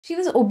She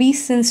was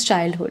obese since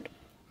childhood,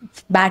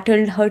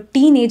 battled her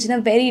teenage in a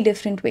very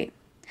different way.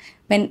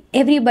 When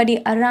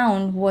everybody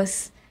around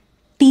was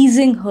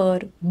teasing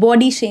her,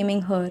 body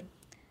shaming her,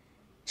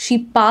 she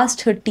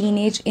passed her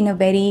teenage in a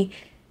very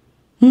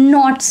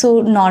not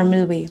so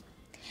normal way.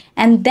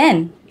 And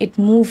then it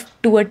moved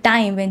to a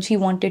time when she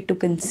wanted to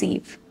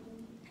conceive.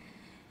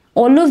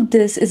 All of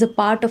this is a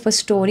part of a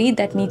story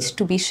that needs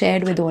to be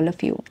shared with all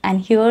of you. And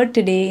here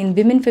today in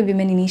Women for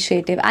Women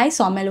initiative, I,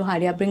 Somya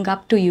Luhadia, bring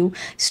up to you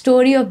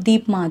story of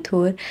Deep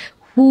Mathur,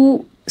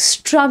 who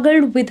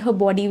struggled with her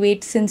body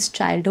weight since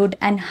childhood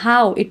and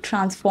how it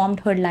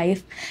transformed her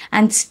life,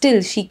 and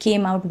still she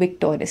came out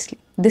victoriously.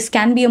 This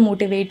can be a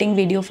motivating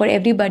video for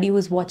everybody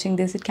who's watching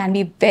this. It can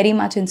be very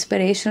much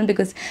inspirational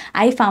because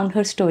I found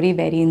her story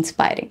very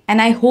inspiring.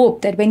 And I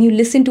hope that when you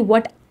listen to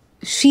what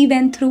she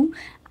went through,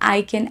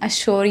 I can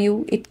assure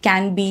you it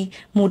can be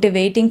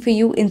motivating for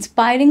you,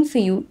 inspiring for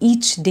you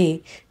each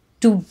day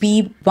to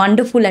be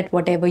wonderful at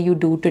whatever you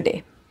do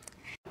today.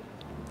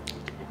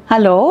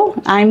 Hello,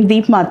 I'm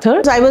Deep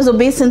Mathur. I was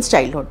obese since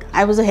childhood.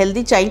 I was a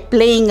healthy child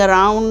playing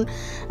around,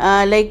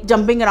 like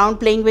jumping around,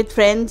 playing with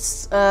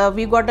friends. I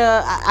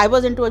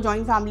was into a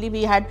joint family.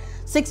 We had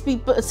 6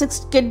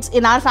 kids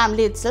in our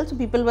family itself. So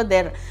people were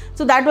there.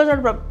 So that was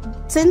not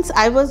since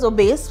I was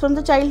obese from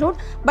the childhood,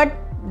 but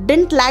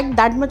didn't lack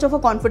that much of a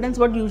confidence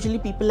what usually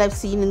people have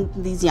seen in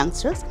these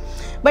youngsters.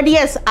 But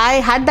yes, I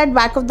had that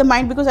back of the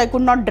mind because I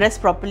could not dress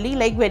properly.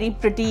 Like very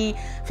pretty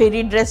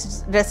fairy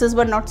dresses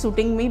were not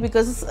suiting me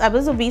because I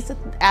was obese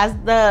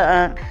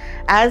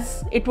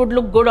as it would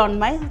look good on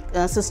my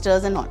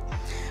sisters and all.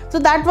 So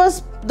that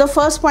was the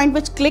first point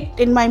which clicked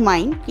in my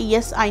mind.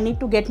 Yes, I need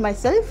to get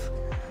myself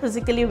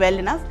physically well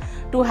enough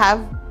to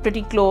have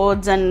pretty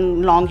clothes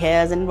and long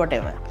hairs and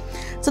whatever.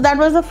 So that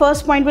was the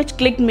first point which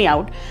clicked me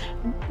out.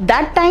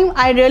 That time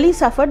I really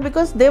suffered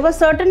because there were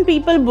certain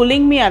people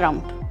bullying me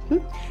around.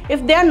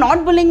 If they are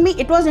not bullying me,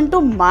 it was into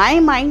my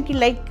mind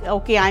like,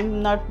 okay,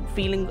 I'm not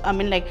feeling,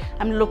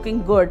 I'm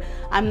looking good.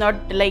 I'm not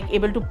like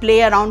able to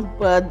play around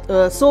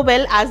so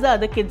well as the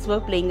other kids were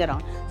playing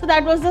around. So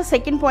that was the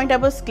second point I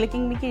was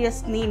clicking me,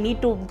 yes,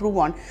 need to improve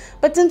on.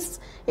 But since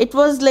it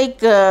was like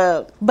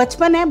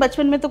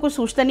बचपन में तो कुछ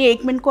सोचता नहीं,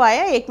 1 minute को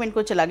आया, 1 minute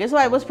को चला गया. So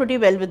I was pretty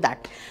well with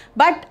that.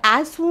 But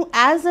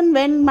as and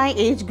when my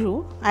age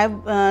grew,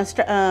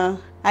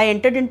 I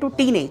entered into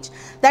teenage.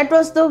 That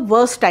was the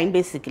worst time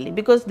basically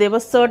because there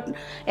was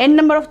n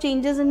number of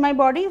changes in my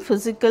body,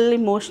 physical,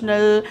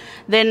 emotional,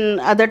 then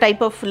other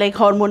type of like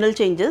hormonal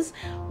changes,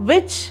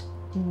 which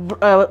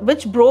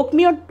broke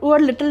me to a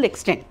little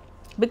extent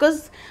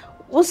because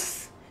उस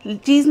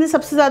चीज़ ने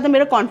सबसे ज़्यादा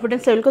मेरा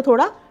confidence level को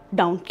थोड़ा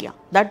down किया.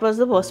 That was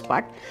the worst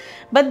part.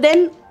 But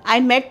then I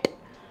met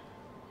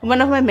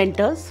one of my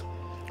mentors.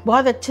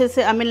 बहुत अच्छे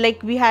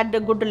से, we had a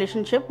good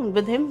relationship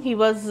with him. He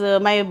was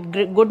my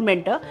good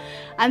mentor,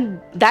 and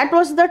that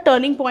was the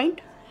turning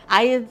point.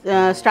 I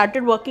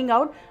started working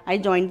out. I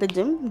joined the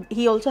gym.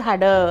 He also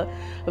had a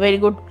very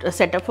good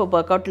setup for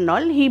workout and all.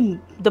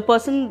 The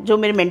person जो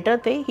मेरे mentor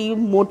थे, he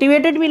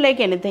motivated me like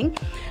anything.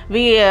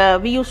 We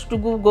used to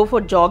go for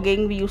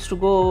jogging. We used to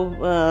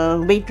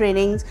go weight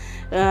trainings.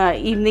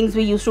 Evenings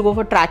we used to go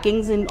for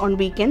trackings on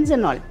weekends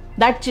and all.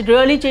 That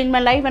really changed my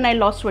life and I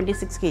lost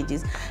 26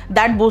 kgs.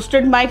 That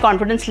boosted my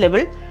confidence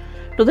level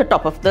to the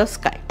top of the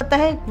sky.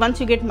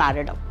 Once you get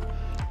married up,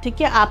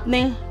 ठीक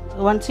है,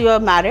 once you are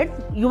married,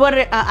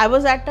 I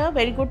was at a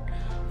very good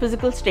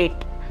physical state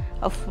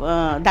of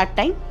that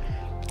time.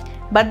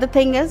 But the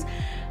thing is,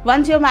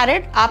 once you're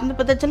married, आपने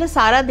पता चला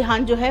सारा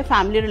ध्यान जो है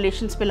family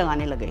relations पे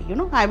लगाने लगे. You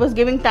know, I was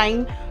giving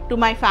time to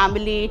my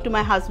family, to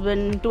my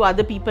husband, to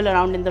other people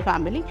around in the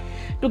family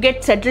to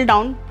get settled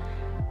down.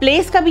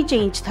 Place का भी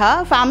चेंज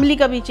था, फैमिली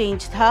का भी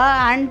चेंज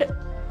था and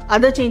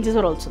other changes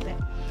are also there.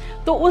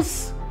 तो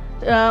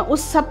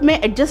उस सब में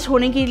एडजस्ट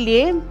होने के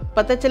लिए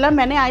पता चला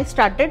मैंने I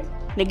started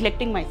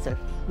neglecting my self.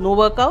 No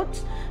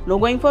workouts, no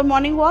going for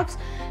morning walks.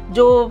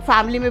 जो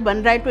फैमिली में बन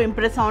रहा है टू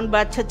इम्प्रेस ऑन,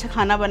 अच्छा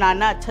खाना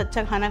बनाना,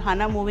 अच्छा खाना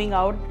खाना, मूविंग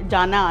आउट,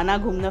 जाना आना,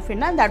 घूमना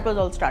फिरना, that was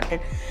all started.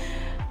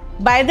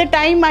 By the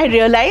time I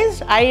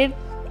realise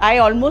I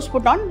almost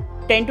put on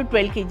 10 to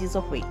 12 kgs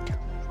of weight.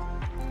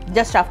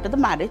 Just after the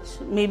marriage,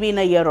 maybe in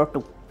a year or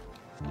 2.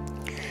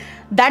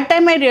 That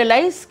time I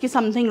realized that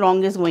something wrong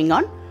is going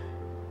on.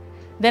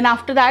 Then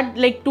after that,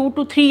 like 2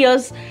 to 3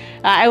 years,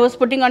 I was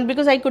putting on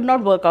because I could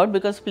not work out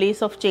because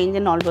place of change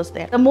and all was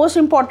there. The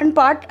most important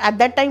part at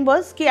that time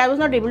was that I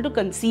was not able to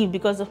conceive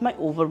because of my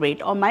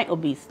overweight or my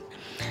obese.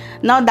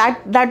 Now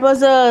that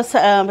was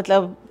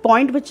a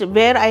point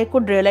where I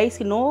could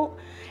realize,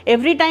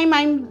 every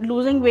time I'm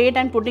losing weight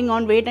and putting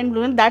on weight and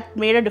losing, that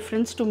made a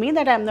difference to me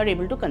that I'm not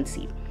able to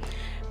conceive.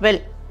 Well,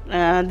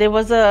 there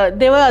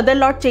were other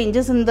lot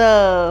changes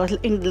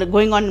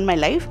going on in my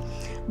life,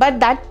 but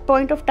that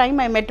point of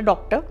time I met a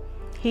doctor.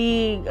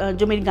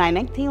 जो मेरी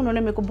gynaec थी,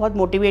 उन्होंने मेरे को बहुत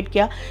motivate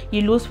किया.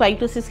 You lose 5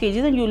 to 6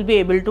 kgs and you will be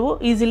able to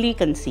easily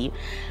conceive.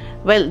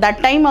 Well,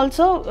 that time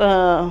also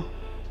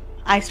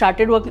I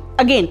started working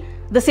again.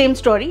 The same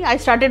story. I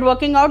started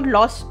working out,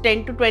 lost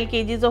 10 to 12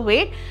 kgs of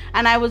weight,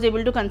 and I was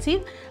able to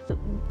conceive.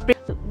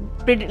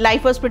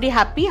 life was pretty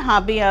happy.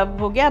 हाँ भी अब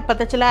हो गया,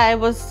 पता चला I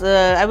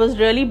was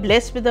really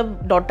blessed with a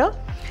daughter,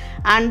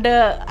 and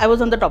I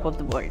was on the top of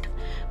the world.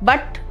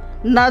 But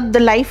now the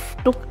life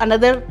took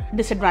another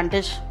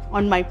disadvantage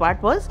on my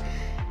part. Was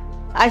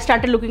I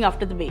started looking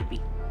after the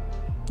baby.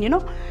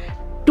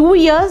 2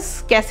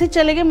 years कैसे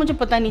चले गए मुझे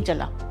पता नहीं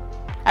चला.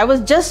 I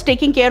was just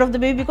taking care of the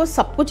baby because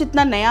सब कुछ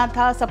इतना नया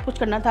था, सब कुछ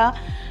करना था.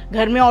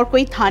 घर में और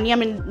कोई था नहीं. I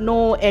mean, no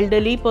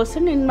elderly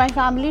person in my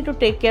family to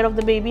take care of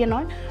the baby and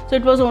all. So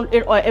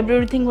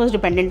everything was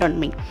dependent on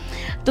me.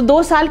 तो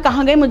 2 साल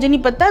कहाँ गए मुझे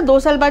नहीं पता. 2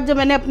 साल बाद जब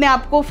मैंने अपने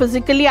आप को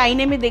फिजिकली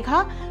आईने में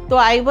देखा तो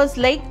I was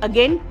like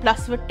again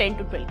plus with 10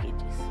 to 12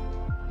 kgs.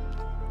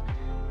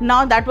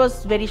 Now that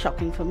was very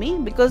shocking for me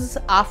because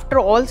after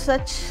all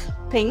such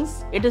things,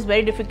 it is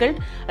very difficult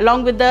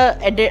along with the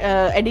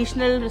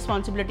additional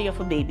responsibility of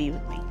a baby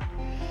with me.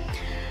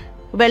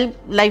 Well,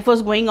 life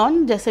was going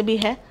on जैसे भी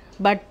है,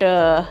 but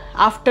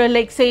after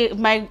like say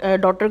my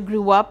daughter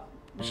grew up,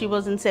 she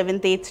was in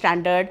 7th 8th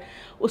standard,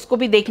 उसको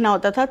भी देखना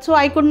होता था. So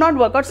I could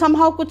not work out.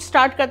 Somehow कुछ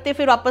start करते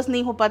फिर वापस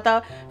नहीं हो पाता,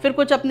 फिर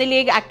कुछ अपने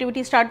लिए एक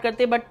activity start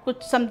करते, but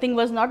कुछ something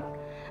was not,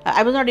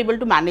 I was not able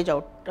to manage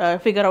out,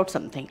 figure out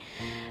something.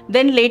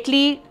 Then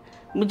lately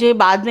मुझे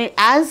बाद में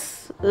as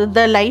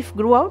the life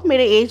grew out,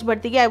 मेरे एज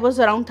बढ़ती गई. I was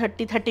around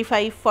 30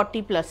 35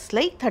 40 plus,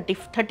 like 30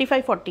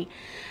 35 40.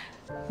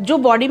 जो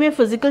बॉडी में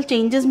फिजिकल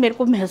चेंजेस मेरे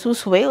को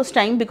महसूस हुए उस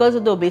time because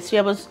of the obesity.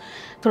 I was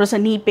थोड़ा सा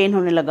नी पेन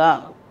होने लगा,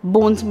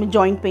 बोन्स में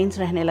जॉइंट पेन्स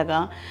रहने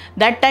लगा.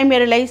 दैट टाइम आई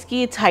रियलाइज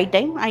कि it's high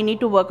time, I need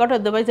to work out,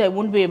 otherwise I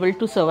won't be able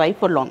to survive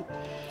for long.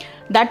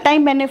 That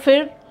time मैंने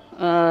फिर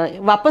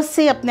वापस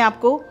से अपने आप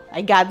को,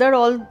 I gather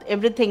all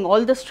everything,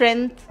 all the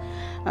strength,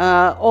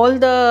 all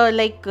the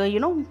like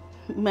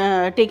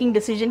taking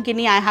decision कि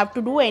नहीं, I have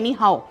to do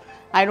anyhow.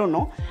 I don't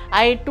know.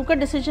 I took a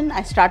decision.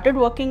 I started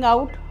working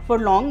out for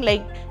long.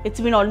 Like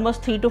it's been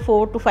almost 3 to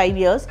 4 to 5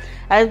 years.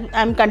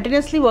 I'm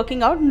continuously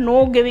working out,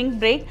 no giving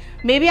break.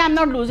 Maybe I'm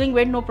not losing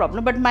weight, no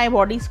problem. But my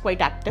body is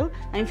quite active.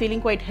 I'm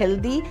feeling quite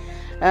healthy.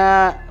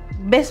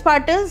 Best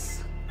part is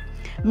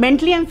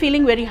mentally I'm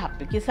feeling very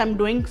happy because I'm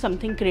doing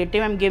something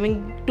creative.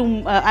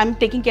 I'm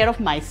taking care of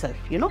myself.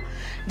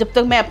 जब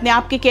तक मैं अपने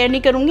आप की care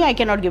नहीं करूँगी, I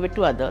cannot give it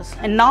to others.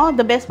 And now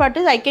the best part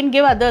is I can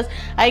give others.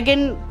 I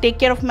can take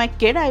care of my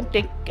kid.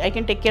 I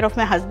can take care of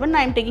my husband.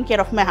 I'm taking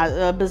care of my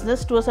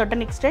business to a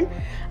certain extent.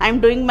 I'm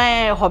doing my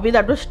hobby,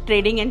 that was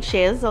trading and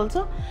shares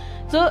also.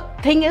 So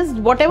thing is,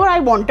 whatever I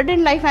wanted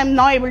in life, I'm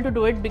now able to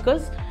do it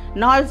because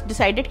now I've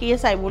decided कि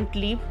yes, I won't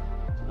leave.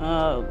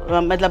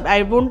 मतलब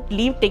I won't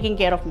leave taking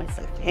care of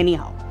myself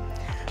anyhow.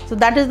 So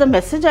that is the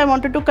message I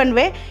wanted to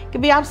convey कि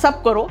भी आप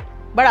सब करो,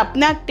 but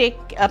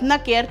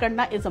अपना care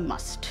करना is a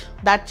must.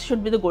 That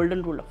should be the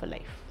golden rule of a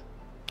life.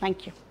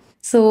 Thank you.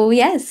 So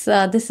yes,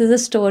 this is a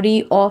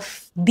story of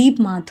Deep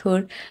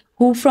Mathur,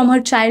 who from her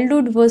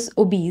childhood was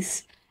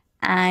obese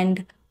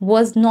and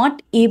was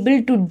not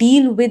able to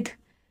deal with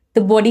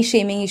the body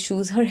shaming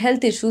issues, her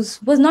health issues,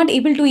 was not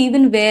able to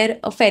even wear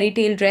a fairy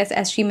tale dress,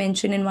 as she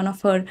mentioned in one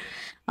of her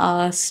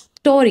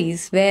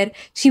stories, where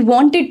she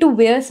wanted to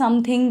wear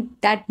something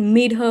that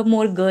made her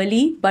more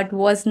girly but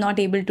was not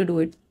able to do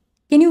it.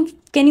 Can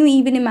you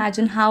even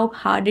imagine how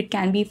hard it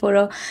can be for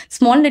a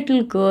small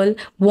little girl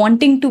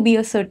wanting to be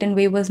a certain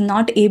way, was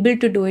not able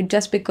to do it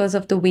just because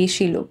of the way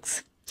she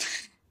looks?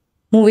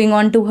 Moving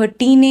on to her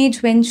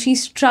teenage, when she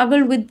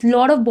struggled with a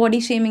lot of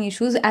body shaming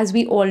issues, as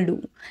we all do.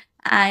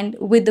 And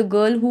with a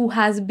girl who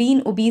has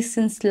been obese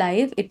since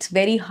life, it's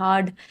very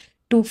hard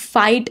to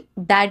fight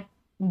that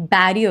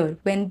barrier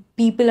when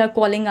people are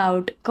calling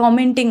out,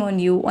 commenting on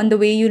you, on the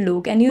way you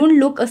look, and you don't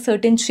look a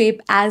certain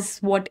shape as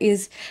what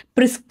is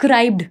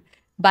prescribed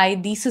by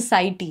the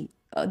society,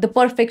 the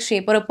perfect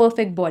shape or a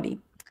perfect body.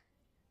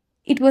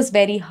 It was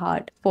very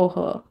hard for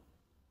her.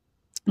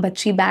 But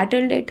she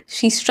battled it,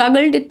 she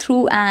struggled it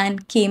through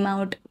and came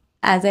out,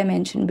 as I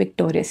mentioned,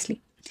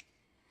 victoriously.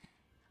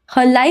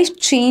 Her life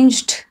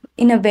changed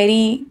in a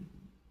very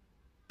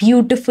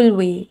beautiful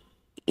way.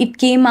 It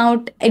came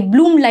out, it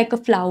bloomed like a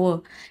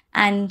flower,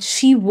 and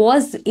she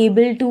was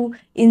able to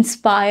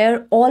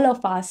inspire all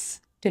of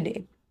us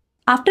today.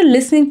 After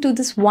listening to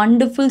this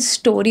wonderful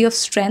story of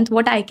strength,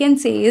 what I can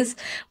say is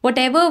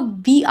whatever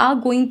we are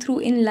going through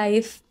in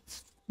life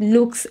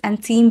looks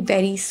and seem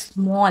very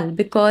small,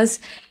 because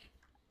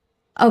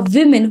a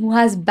woman who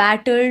has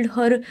battled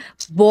her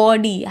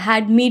body,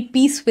 had made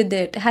peace with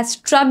it, has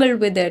struggled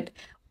with it,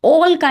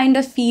 all kind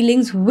of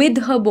feelings with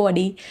her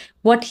body,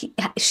 what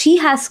she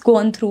has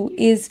gone through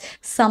is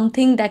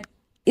something that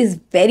is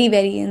very,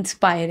 very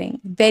inspiring,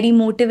 very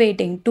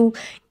motivating to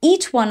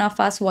each one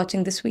of us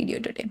watching this video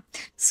today.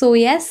 So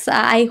yes,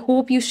 I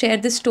hope you share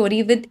this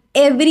story with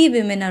every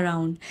woman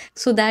around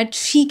so that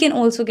she can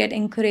also get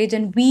encouraged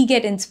and we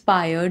get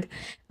inspired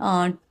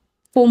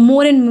for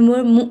more and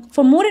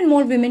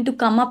more women to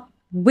come up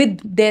with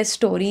their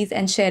stories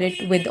and share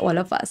it with all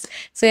of us.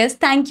 So yes,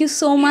 thank you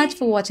so much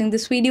for watching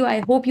this video.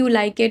 I hope you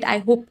like it. I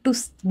hope to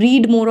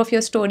read more of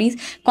your stories.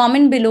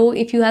 Comment below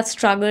if you have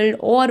struggled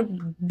or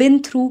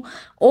been through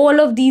all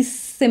of these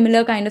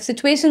similar kind of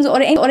situations,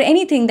 or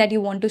anything that you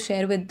want to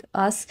share with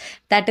us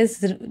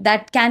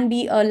that can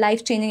be a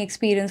life-changing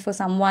experience for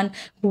someone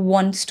who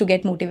wants to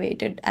get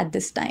motivated at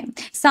this time.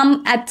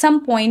 At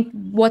some point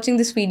watching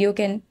this video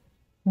can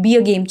be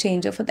a game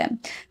changer for them.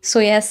 So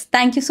yes,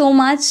 thank you so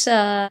much.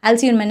 I'll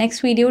see you in my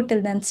next video.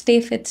 Till then, stay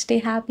fit, stay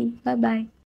happy. Bye bye.